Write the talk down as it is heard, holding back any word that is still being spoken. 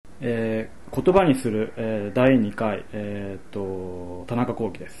言葉にする、第2回、田中幸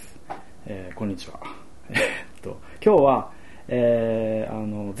喜です。こんにちは。今日は、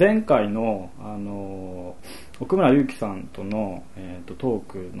前回の、奥村祐樹さんとの、ト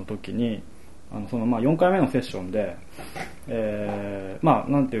ークの時に、4回目のセッションで、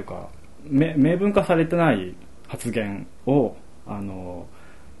なんていうか、明文化されてない発言を、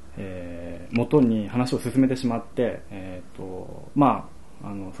元に話を進めてしまって、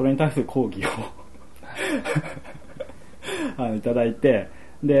それに対する抗議をいただいて、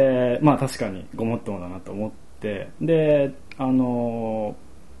で、確かにごもっともだなと思って、で、その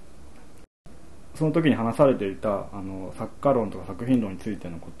時に話されていた作家論とか作品論について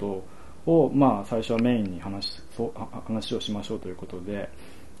のことを、最初はメインに話をしましょうということで、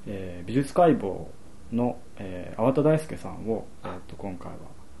美術解剖の、粟田大輔さんを、今回は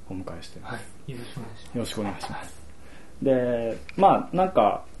お迎えしています。はい、よろしくお願いします。で、ま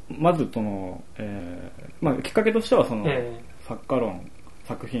ずその、きっかけとしてはその、作家論、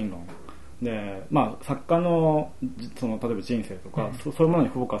作品論で、作家のその例えば人生とか、そういうものに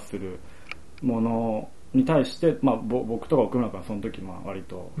フォーカスするものに対して、僕とか奥村君はその時割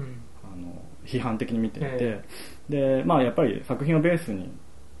と、批判的に見ていて、で、やっぱり作品をベースに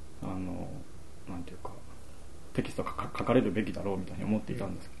なんていうかテキストが書かれるべきだろうみたいに思っていた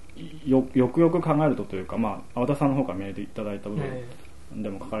んです。よくよく考えるとというか、粟田さんの方からメールいただいた部分で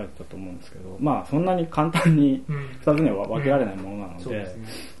も書かれてたと思うんですけど、そんなに簡単に2つには分けられないものなので、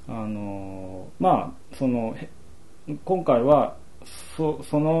その今回は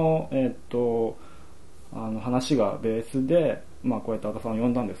その話がベースで、こうやって粟田さんを呼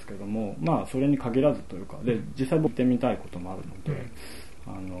んだんですけども、それに限らずというかで、実際僕言ってみたいこともあるので、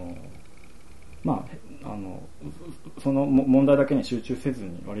その問題だけに集中せず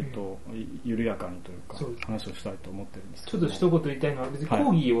に割と緩やかにというか、話をしたいと思ってるんですけど、ちょっと一言言いたいのは別に講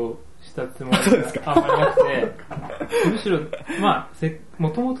義をしたつもりがあんまりなくて、むしろも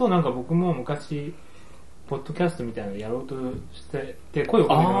ともと僕も昔ポッドキャストみたいなのやろうとしてて声を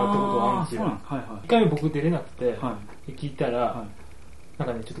かけてもらったことがあるんですよ。一回目僕出れなくて、聞いたら、ちょっ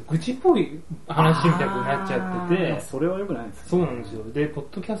と愚痴っぽい話みたいになっちゃってて、それは良くないですね。そうなんですよ。で、ポッ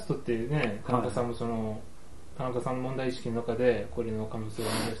ドキャストってね、田中さんも田中さんの問題意識の中でこれの可能性を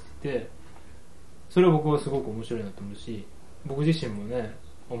生み出していて、それは僕はすごく面白いなと思うし、僕自身もね、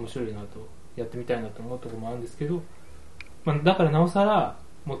面白いなと、やってみたいなと思うところもあるんですけど、だからなおさら、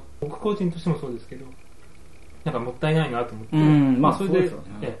僕個人としてもそうですけど、もったいないなと思って、それ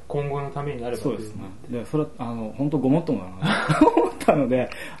で、今後のためになればそうですね。で、それは本当ごもっともだなと思ったので、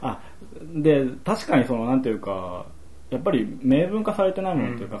で確かになんていうか、やっぱり明文化されてないも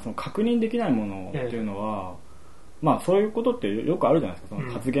のというか、確認できないものっていうのは、そういうことってよくあるじゃないですか。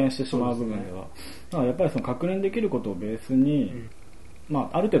発言してしまう部分では、だからやっぱり確認できることをベースに、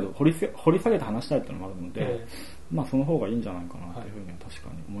ある程度掘り下げて話したいっていうのもあるので、その方がいいんじゃないかなというふうには確か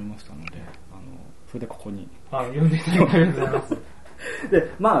に思いましたので、それでここに呼んでいただきありがとうございます。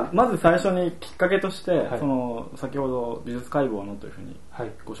で、まず最初にきっかけとして、先ほど美術解剖のというふうに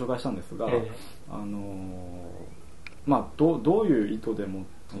ご紹介したんですが、どういう意図でも、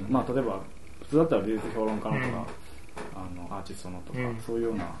例えば普通だったら美術評論家のとか、アーティストのとか、そういう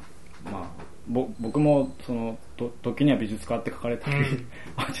ような、僕も時には美術家って書かれたり、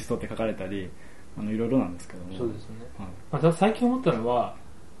アーティストって書かれたり、いろいろなんですけども。そうですね。最近思ったのは、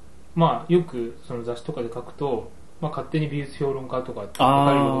よく雑誌とかで書くと、勝手に美術評論家とかって書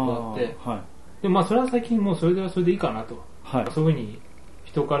かれることがあって、でそれは最近もうそれでいいかなと、そういうふうに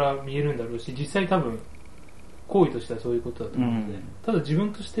人から見えるんだろうし、実際多分行為としてはそういうことだと思うので、ただ自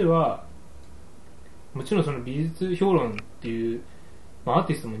分としてはもちろん美術評論っていう、アー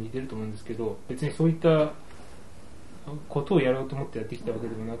ティストも似てると思うんですけど、別にそういったことをやろうと思ってやってきたわけ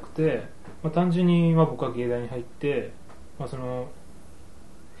でもなくて、単純に僕は芸大に入って、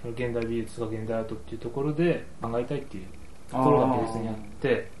現代美術とか現代アートっていうところで考えたいっていうところがベースにあっ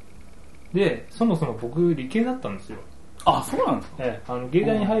て、でそもそも僕理系だったんですよ。そうなんですか。芸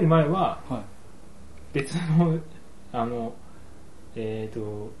大に入る前は別の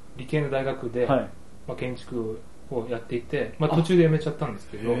理系の大学で、建築をやっていて、途中で辞めちゃったんです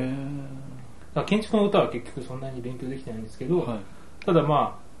けど、建築の歌は結局そんなに勉強できてないんですけど、ただ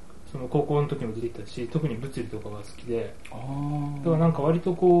高校の時も出てきたし、特に物理とかが好きで、だから割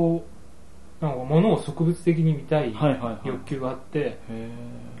と物を植物的に見たい欲求があって、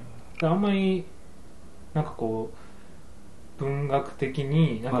あんまり文学的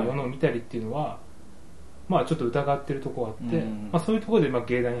に物を見たりっていうのは、ちょっと疑ってるところがあって、そういうところで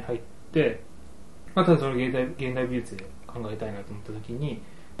芸大に入って、ただ現代美術で考えたいなと思った時に、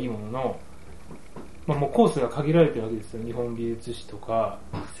いいもののまあ、もうコースが限られてるわけですよ。日本美術史とか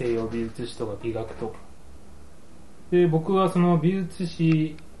西洋美術史とか美学とかで、僕はその美術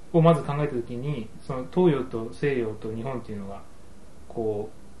史をまず考えたときに、その東洋と西洋と日本っていうのがこ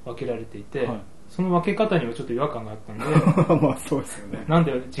う分けられていて、はい、その分け方にはちょっと違和感があったんでまあそうですよね。なん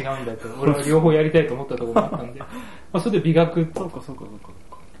で違うんだと、俺は両方やりたいと思ったところがあったんでまあそれで美学そうか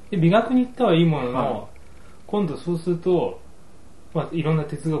で美学に行ったはいいものの、はい、今度そうすると、まあ、いろんな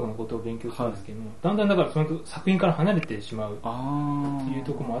哲学のことを勉強するんですけども、はい、だんだんだからその作品から離れてしまうっていう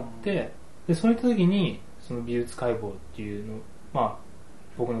ところもあって、でそういった時にその美術解剖っていうの、まあ、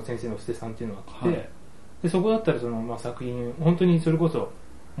僕の先生の布施さんっていうのが来て、はい、でそこだったらその、まあ、作品本当にそれこそ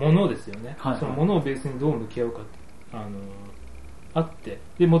物ですよね、はいはい、その物をベースにどう向き合うかってあって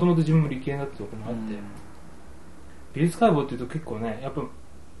で、もともと自分も理系だったところもあって、美術解剖っていうと結構ねやっぱ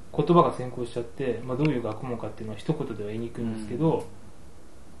言葉が先行しちゃって、まあ、どういう学問かっていうのは一言では言いにくいんですけど、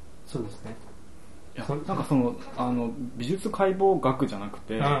そうですね。いやなんかその美術解剖学じゃなく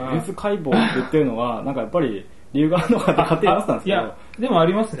て、美術解剖って言ってるのはなんかやっぱり理由があるのかって勝手に思ってたんですけど、いやでもあ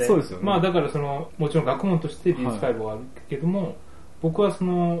りますね。そうですよね。まあだからそのもちろん学問として美術解剖があるけども、はい、僕はそ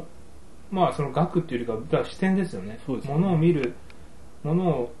のまあその学っていうよりか視点ですよね。そうですね。物を見る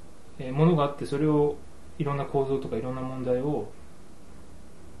物があってそれをいろんな構造とかいろんな問題を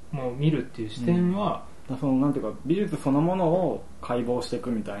もう見るっていう視点は、そのなんていうか美術そのものを解剖していく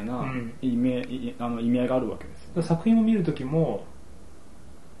みたいな意味合いがあるわけですよ、ね。作品を見るときも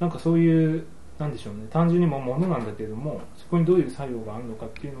なんかそういうなんでしょうね、単純にも物なんだけどもそこにどういう作用があるのかっ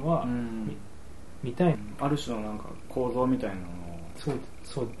ていうのは、見たい。ある種のなんか構造みたいなのを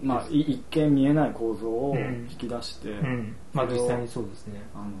そうまあ一見見えない構造を引き出して、まあ実際にそうですね。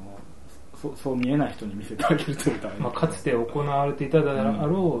そう見えない人に見せてあげるというか、まあ、かつて行われていただ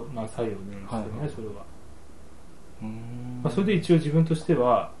ろう、まあ、作用なんですよね、はい、それは。まあ、それで一応自分として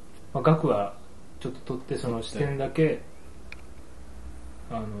は、まあ、学はちょっと取ってその視点だけ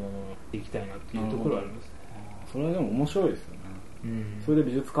いきたいなっていうところはありますね。それはでも面白いですよね、それで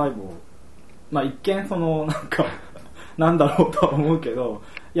美術解剖、まあ一見そのなんかなんだろうとは思うけど、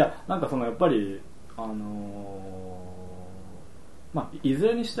いやなんかそのやっぱりまあ、いず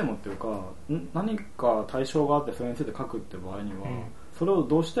れにしてもっていうか何か対象があってそれについて書くって場合には、それを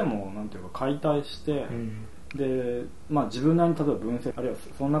どうしてもなんていうか解体して、でまあ、自分なりに例えば分析あるいは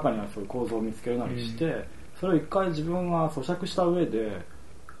その中にはそういう構造を見つけるなりして、それを一回自分が咀嚼した上で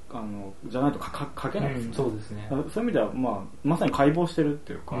じゃないと書けないですね、そうですね。そういう意味では、まあ、まさに解剖してるっ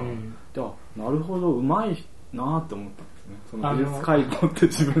ていうか、でなるほどうまいなって思ったんですね。その美術解剖って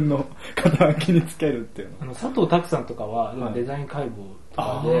自分の肩書きにつけるっていうの佐藤拓さんとかはデザイン解剖と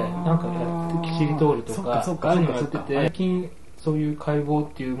かでなんかやってキシリトールとかああいうのやってて、最近そういう解剖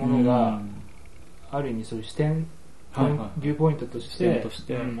っていうものがある意味そういう視点、ビューポイントとして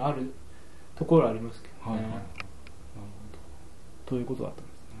あるところありますけどね。ということだったん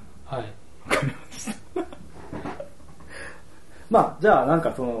ですね。はい。わかりました。まあじゃあなん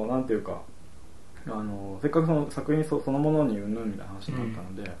かそのなんていうかせっかくその作品そのものにうんぬんみたいな話になった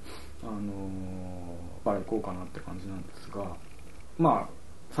ので、から行こうかなって感じなんですが、ま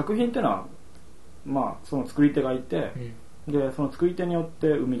あ作品っていうのはまあその作り手がいて、でその作り手によって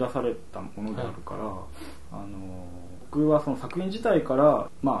生み出されたものであるから、僕はその作品自体から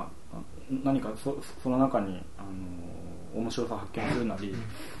まあ何かその中に面白さを発見するなり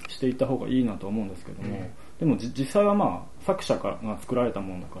していった方がいいなと思うんですけども、でも実際はまあ作者が作られた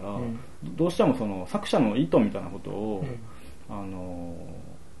ものだから、どうしてもその作者の意図みたいなことを、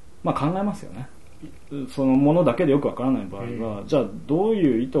まあ、考えますよね。そのものだけでよくわからない場合は、じゃあどう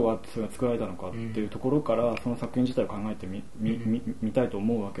いう意図があってそれが作られたのかっていうところからその作品自体を考えてみたいと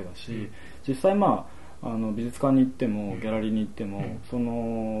思うわけだし、実際まあ美術館に行ってもギャラリーに行っても、そ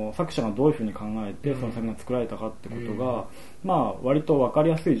の作者がどういうふうに考えてその作品が作られたかってことが、まあ割と分か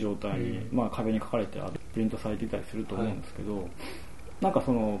りやすい状態に、まあ、壁に書かれてプリントされていたりすると思うんですけど、なんか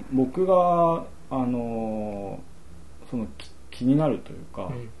その僕がその気になるという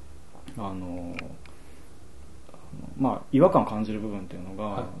か、まあ違和感を感じる部分っていうの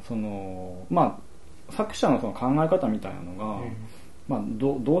が、そのまあ作者のその考え方みたいなのが、まあ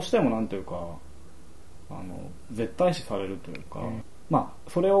どうしてもなんていうか絶対視されるというか、まあ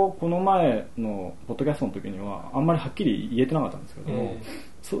それをこの前のポッドキャストの時にはあんまりはっきり言えてなかったんですけども、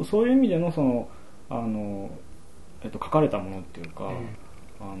そういう意味でのその書かれたものっていうか、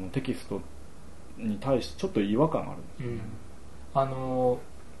テキストに対してちょっと違和感があるんですよね。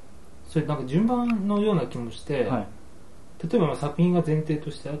それなんか順番のような気もして、例えば作品が前提と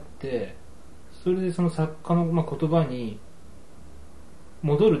してあって、それでその作家の言葉に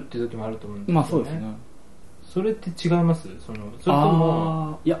戻るっていう時もあると思うんですよね。まあそうですね。それって違います？それと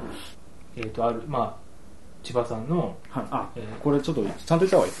もいやある、まあ、千葉さんの、はい、これちょっとちゃんと言っ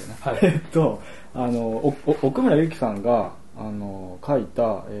た方がいいですよね。はい、奥村ゆきさんが書い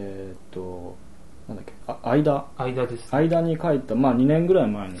たなんだっけ、間です、ね、間に書いた、まあ、2年ぐらい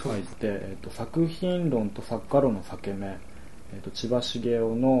前に書いて、作品論と作家論の裂け目、千葉茂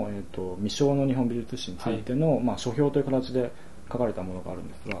雄の、未章の日本美術史についての、まあ、書評という形で書かれたものがあるん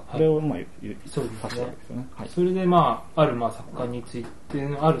ですが、これをまあそうですね。指したわけですよね。はい、それでまああるまあ作家について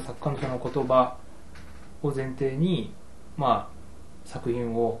のある作家のその言葉を前提にまあ作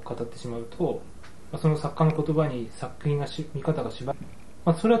品を語ってしまうと、まあ、その作家の言葉に作品が見方が縛る。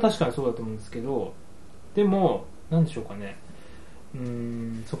まあそれは確かにそうだと思うんですけど、でもなんでしょうかね。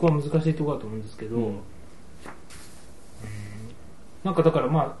そこは難しいところだと思うんですけど、なんかだから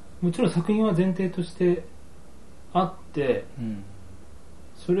まあもちろん作品は前提としてあって、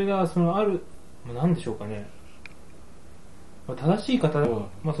それがそのある、なんでしょうかね、正しい方を、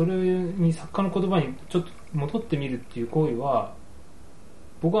まあ、それに作家の言葉にちょっと戻ってみるっていう行為は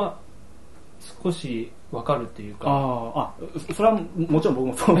僕は少し分かるっていうか、それはもちろん僕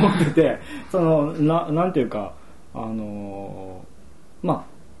もそう思っててなんていうかま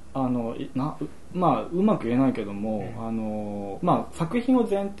あうまく言えないけども、まあ、作品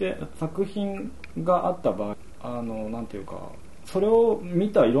があった場合なんていうかそれを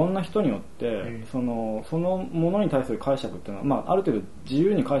見たいろんな人によって、そのものに対する解釈っていうのは、まあ、ある程度自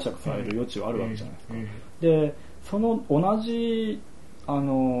由に解釈される余地はあるわけじゃないですか。でその同じな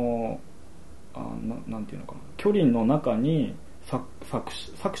んていうのかな、距離の中に作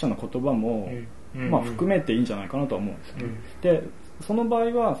者の言葉も、まあ、含めていいんじゃないかなとは思うんですよね。でその場合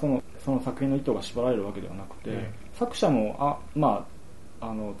はその作品の意図が縛られるわけではなくて、作者もま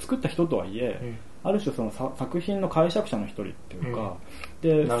あ、作った人とはいえ、ある種その作品の解釈者の一人っていうか、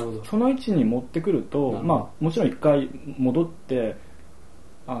でその位置に持ってくると、まあ、もちろん一回戻って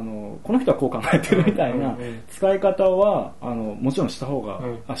この人はこう考えてるみたいな使い方はもちろんした方が、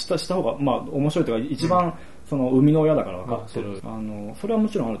した方が、まあ、面白いというか一番その生みの親だから分かってる、それはも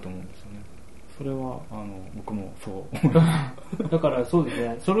ちろんあると思うんですよね。それは僕もそう思いますだからそうです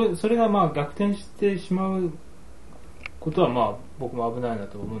ね、それがまあ逆転してしまうことはまあ僕も危ないな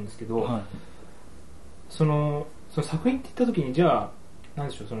と思うんですけど、その作品って言った時にじゃあ何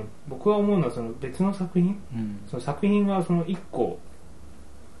でしょう、僕が思うのはその別の作品、その作品がその1個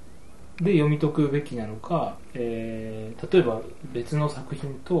で読み解くべきなのか、例えば別の作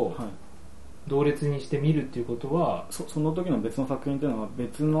品と同列にして見るっていうことは、その時の別の作品っていうのは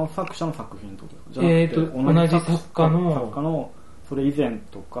別の作者の作品ってことですか？同じ作家のそれ以前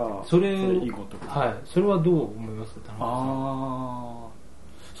とかそれ以後とか、はい、それはどう思いますか？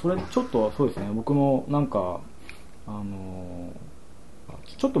それちょっとそうですね、僕もなんか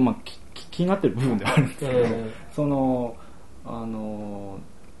ちょっとまあ気になってる部分ではあるんですけど、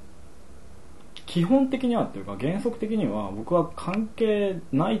基本的にはっていうか原則的には僕は関係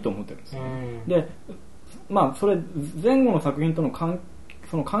ないと思ってるんですよ、でまあそれ前後の作品との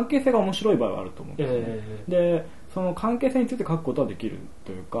その関係性が面白い場合はあると思うんですね、でその関係性について書くことはできる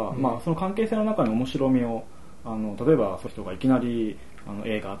というか、まあ、その関係性の中に面白みを例えばそういう人がいきなり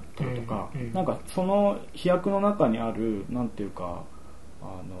映画撮るとか、なんかその飛躍の中にあるなんていうか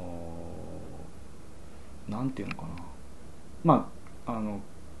なんていうのかな、まあ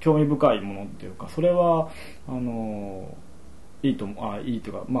興味深いものっていうか、それはいいという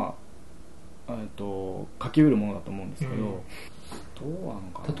か、まあ書きうるものだと思うんですけど、どうなの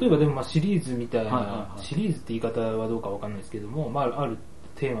かな。例えばでもまあシリーズみたいな、シリーズって言い方はどうかわかんないですけども、まあ、ある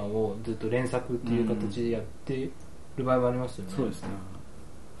テーマをずっと連作っていう形でやってる場合はありますよね。そうですね。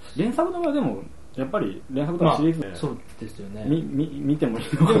連作の場合はでもやっぱり連作とかシリーズで、そうですよね。見てもいい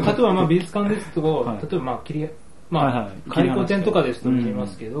のかな。でも例えばまあ美術館ですと、例えばまあ開口展とかですと見ま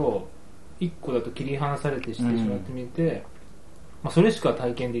すけど、1個だと切り離されてしてしまってみて、まあ、それしか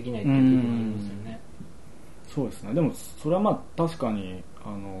体験できないっていう部分がありますよね。そうですね。でもそれはまあ確かに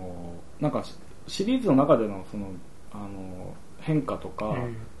なんかシリーズの中でのその変化とか、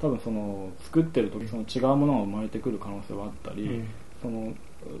多分その作ってる時その違うものが生まれてくる可能性はあったり、その例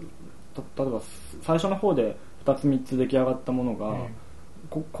えば最初の方で2つ3つ出来上がったものが、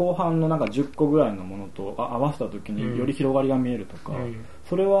後半のなんか10個ぐらいのものと合わせた時により広がりが見えるとか、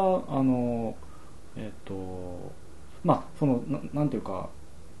それはまあそのなんていうか、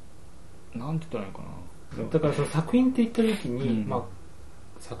なんて言ったらいいのかな。だからその作品って言った時に、まあ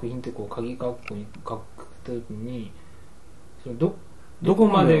作品ってこう鍵括弧に書く時に、そのどこ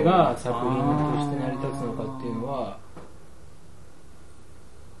までが作品として成り立つのかっていうのは、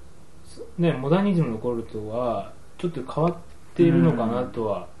ね、モダニズムの頃とはちょっと変わっているのかなと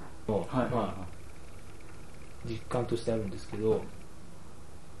は、まあ実感としてあるんですけど、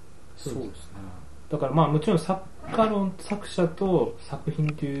そうですね。だからまあもちろん作家論、作者と作品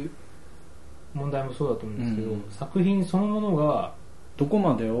という問題もそうだと思うんですけど、作品そのものがどこ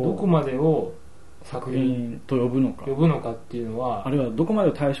までを作品と呼ぶのかっていうのは、あるいはどこまで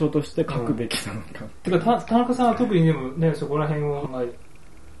を対象として書くべきなのか。てか田中さんは特にでもね、そこら辺を考え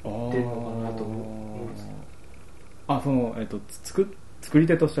てるのかなと思うんです。作り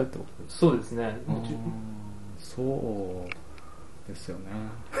手としてってこと？そうですね。そうですよね。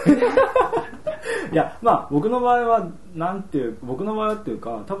いや、まあ僕の場合はっていう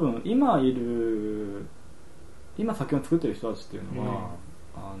か、多分今作品を作ってる人たちっていうのは、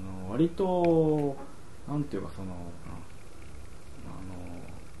割となんていうか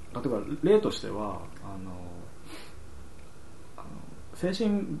例えば例としては精神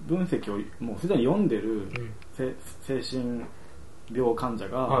分析をもうすでに読んでる、精神病患者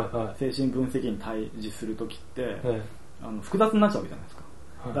が精神分析に対峙するときって、複雑になっちゃうわけじゃないですか。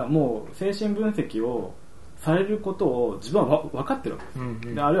だからもう精神分析をされることを自分は分かってるわけで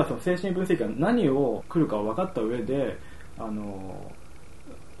す。であるいはその精神分析が何を来るかを分かった上で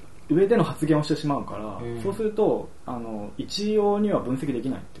の発言をしてしまうから、そうすると一様には分析でき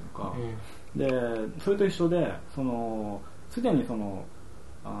ないっていうか、でそれと一緒ですでに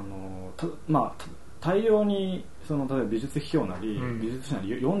大量に例えば美術批評なり、美術史な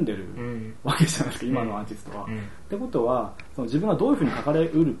り読んでるわけじゃないですか、今のアーティストは。ってことは自分がどういうふうに書かれ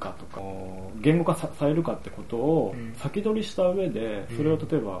うるかとか言語化されるかってことを先取りした上で、それを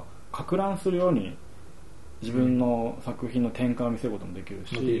例えば攪乱するように自分の作品の転換を見せることもできる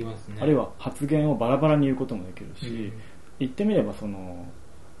し、あるいは発言をバラバラに言うこともできるし、言ってみれば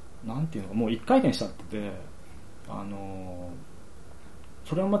なんていうのか、もう一回転しちゃってて、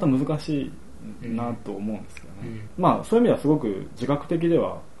それはまた難しいなと思うんですよね。まあそういう意味ではすごく自覚的で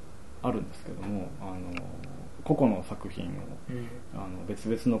はあるんですけども、個々の作品を別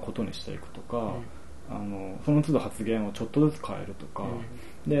々のことにしていくとか、その都度発言をちょっとずつ変えるとか、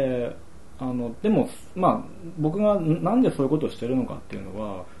でもまあ僕がなんでそういうことをしてるのかっていうの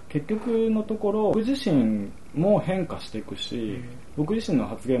は、結局のところ僕自身も変化していくし、僕自身の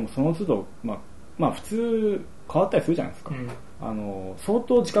発言もその都度まあ普通変わったりするじゃないですか。相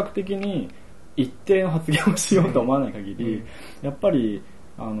当自覚的に一定の発言をしようと思わない限り、やっぱり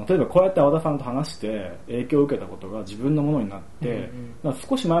例えばこうやって和田さんと話して影響を受けたことが自分のものになって、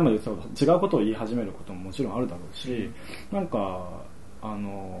少し前まで言ってた違うことを言い始めることももちろんあるだろうし、なんか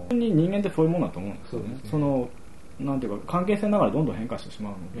人間ってそういうものだと思うんですよね。なんていうか関係性ながらどんどん変化してしま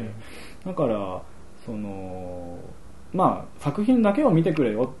うので、だからまあ作品だけを見てく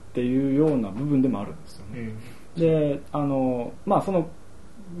れよっていうような部分でもあるんですよね。でまあその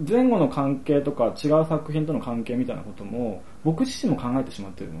前後の関係とか違う作品との関係みたいなことも僕自身も考えてしま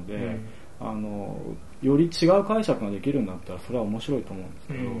っているので、より違う解釈ができるんだったらそれは面白いと思うんです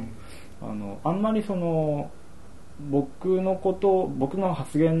けど、あんまり僕の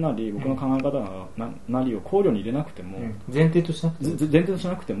発言なり僕の考え方なりを考慮に入れなくても、前提としな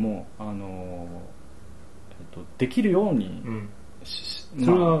くてもできるようにし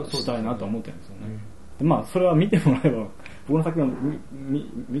たいなと思ってるんですよね。まあそれは見てもらえば僕の作品を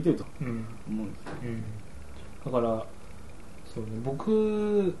見てると思うんですよ。だからそうね、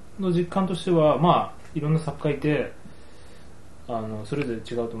僕の実感としてはまあいろんな作家いてそれぞれ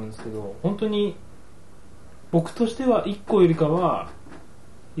違うと思うんですけど、本当に僕としては1個よりかは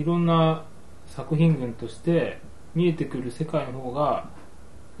いろんな作品群として見えてくる世界の方が、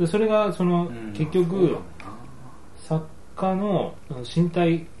それが結局作家の身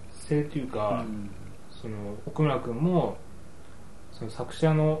体性というか、奥村君も作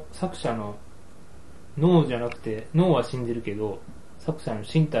者の脳じゃなくて、脳は死んでるけど作者の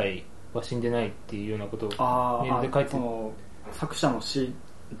身体は死んでないっていうようなことをメールで書いてる。作者の死っ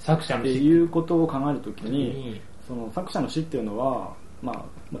ていうことを考えるときに、作者の死っていうのは、まあ、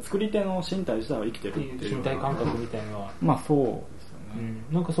作り手の身体自体は生きてるっていう身体感覚みたいなのはまあそうですよね。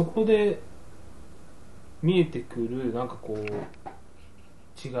なんかそこで見えてくるなんかこう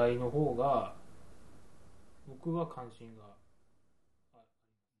違いの方が僕は関心が